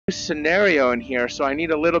scenario in here, so I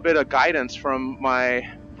need a little bit of guidance from my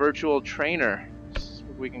virtual trainer. So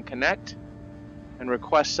we can connect and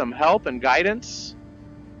request some help and guidance.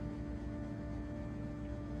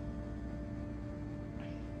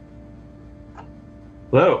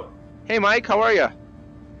 Hello. Hey Mike, how are you?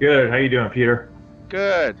 Good. How you doing, Peter?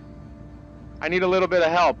 Good. I need a little bit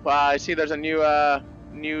of help. I see there's a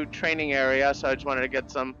new training area, so I just wanted to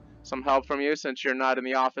get some help from you since you're not in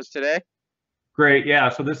the office today. Great. Yeah.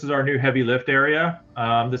 So this is our new heavy lift area.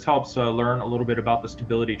 This helps learn a little bit about the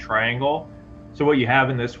stability triangle. So what you have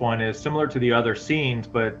in this one is similar to the other scenes,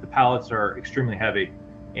 but the pallets are extremely heavy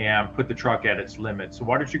and put the truck at its limit. So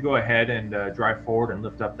why don't you go ahead and drive forward and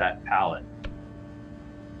lift up that pallet.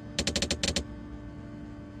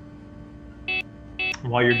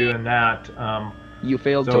 While you're doing that, you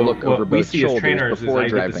failed to look over both shoulders before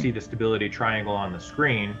driving. I get to see the stability triangle on the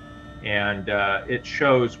screen, and it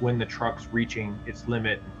shows when the truck's reaching its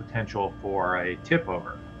limit and potential for a tip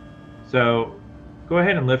over. So go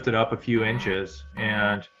ahead and lift it up a few inches,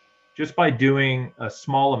 and just by doing a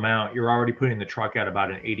small amount, you're already putting the truck at about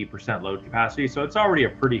an 80% load capacity, so it's already a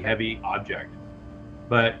pretty heavy object.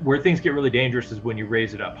 But where things get really dangerous is when you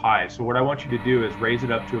raise it up high. So what I want you to do is raise it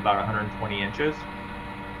up to about 120 inches.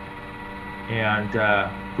 And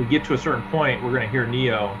if we get to a certain point, we're going to hear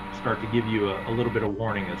Neo start to give you a little bit of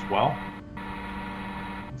warning as well.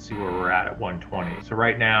 Let's see where we're at 120. So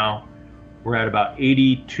right now, we're at about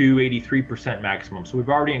 82, 83% maximum. So we've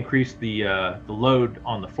already increased the load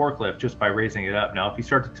on the forklift just by raising it up. Now, if you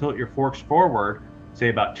start to tilt your forks forward, say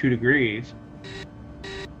about 2 degrees,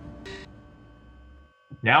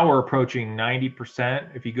 now we're approaching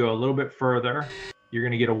 90%. If you go a little bit further, you're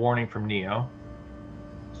going to get a warning from Neo.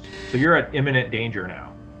 So you're at imminent danger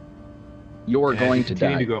now. You're going to die.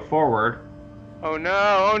 Continue to go forward. Oh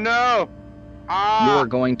no! Oh no! Ah! You're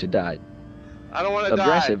going to die. I don't want to die.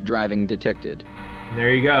 Aggressive driving detected. And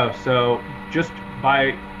there you go. So just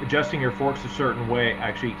by adjusting your forks a certain way,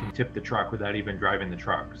 actually you can tip the truck without even driving the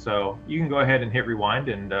truck. So you can go ahead and hit rewind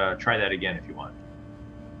and try that again if you want.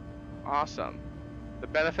 Awesome. The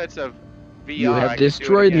benefits of VR. You have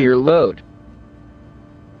destroyed your load.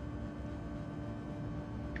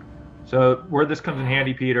 So where this comes in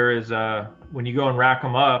handy, Peter, is when you go and rack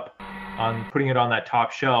them up on putting it on that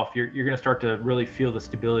top shelf, you're going to start to really feel the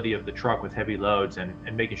stability of the truck with heavy loads and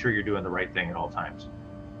making sure you're doing the right thing at all times.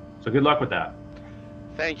 So good luck with that.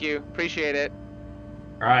 Thank you. Appreciate it.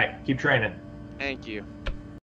 All right. Keep training. Thank you.